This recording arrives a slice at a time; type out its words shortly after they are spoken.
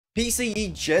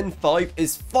PCIe Gen 5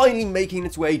 is finally making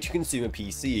its way to consumer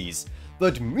PCs.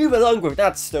 But move along with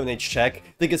that Stone Age check,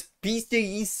 because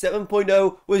PCIe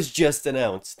 7.0 was just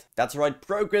announced. That's right,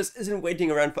 progress isn't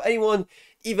waiting around for anyone,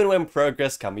 even when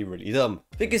progress can be really dumb.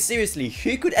 Because seriously,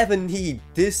 who could ever need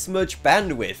this much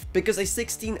bandwidth? Because a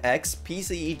 16x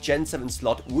PCIe Gen 7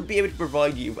 slot would be able to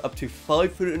provide you with up to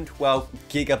 512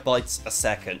 gigabytes a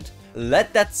second.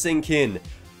 Let that sink in.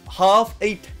 Half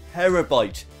a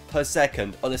terabyte per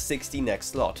second on a 16x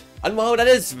slot. And while that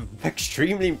is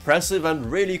extremely impressive and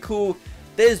really cool,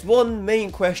 there's one main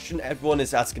question everyone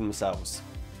is asking themselves.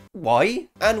 Why?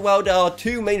 And well, there are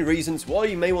two main reasons why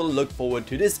you may want to look forward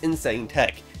to this insane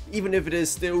tech, even if it is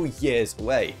still years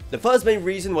away. The first main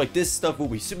reason why this stuff will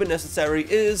be super necessary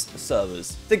is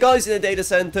servers. The guys in the data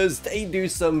centers, they do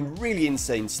some really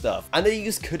insane stuff, and they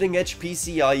use cutting edge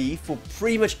PCIe for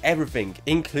pretty much everything,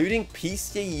 including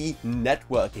PCIe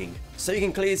networking. So you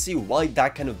can clearly see why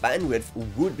that kind of bandwidth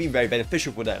would be very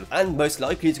beneficial for them, and most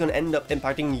likely it's going to end up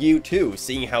impacting you too,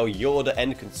 seeing how you're the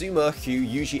end consumer who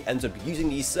usually ends up using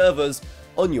these servers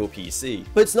on your PC.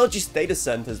 But it's not just data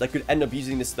centers that could end up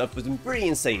using this stuff for some pretty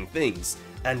insane things,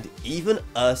 and even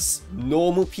us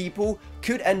normal people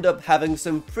could end up having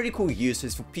some pretty cool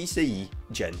uses for PCIe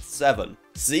Gen 7.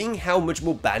 Seeing how much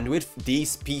more bandwidth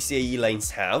these PCIe lanes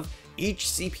have, each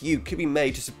CPU could be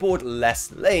made to support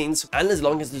less lanes, and as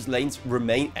long as those lanes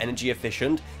remain energy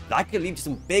efficient, that could lead to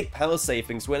some big power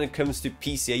savings when it comes to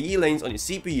PCIe lanes on your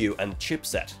CPU and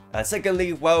chipset. And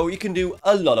secondly, well, you can do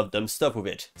a lot of dumb stuff with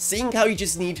it. Seeing how you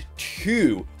just need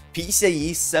two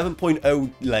PCIe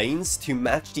 7.0 lanes to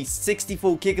match the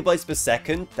 64 gigabytes per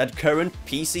second that current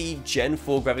PCIe Gen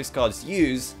 4 graphics cards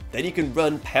use, then you can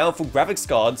run powerful graphics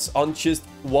cards on just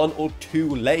one or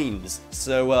two lanes.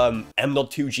 So,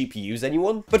 M.2 GPUs,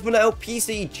 anyone? But for now,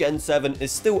 PCIe Gen 7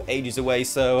 is still ages away,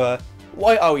 so,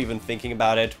 why are we even thinking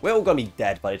about it? We're all gonna be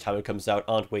dead by the time it comes out,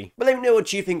 aren't we? But let me know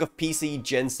what you think of PCIe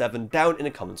Gen 7 down in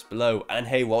the comments below. And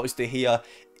hey, while you're still here,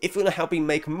 if you want to help me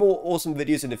make more awesome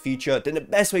videos in the future, then the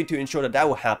best way to ensure that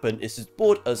will happen is to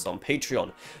support us on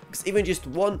Patreon, because even just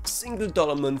 $1 single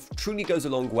a month truly goes a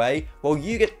long way, while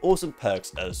you get awesome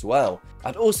perks as well.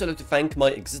 I'd also like to thank my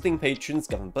existing patrons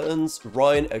Gavin Burns,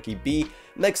 Ryan, Oki B,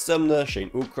 Meg Sumner,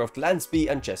 Shane Allcroft, Lansby,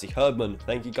 and Jesse Herdman.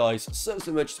 Thank you guys so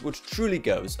much, which truly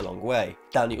goes a long way.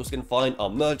 Down you also can find our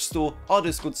merch store, our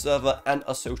Discord server, and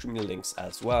our social media links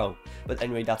as well. But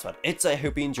anyway, that's about it. I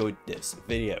hope you enjoyed this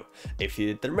video. If you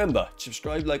did, then remember,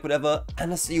 subscribe, like, whatever,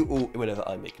 and I'll see you all in whatever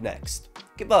I make next.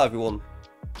 Goodbye, everyone.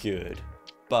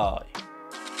 Goodbye.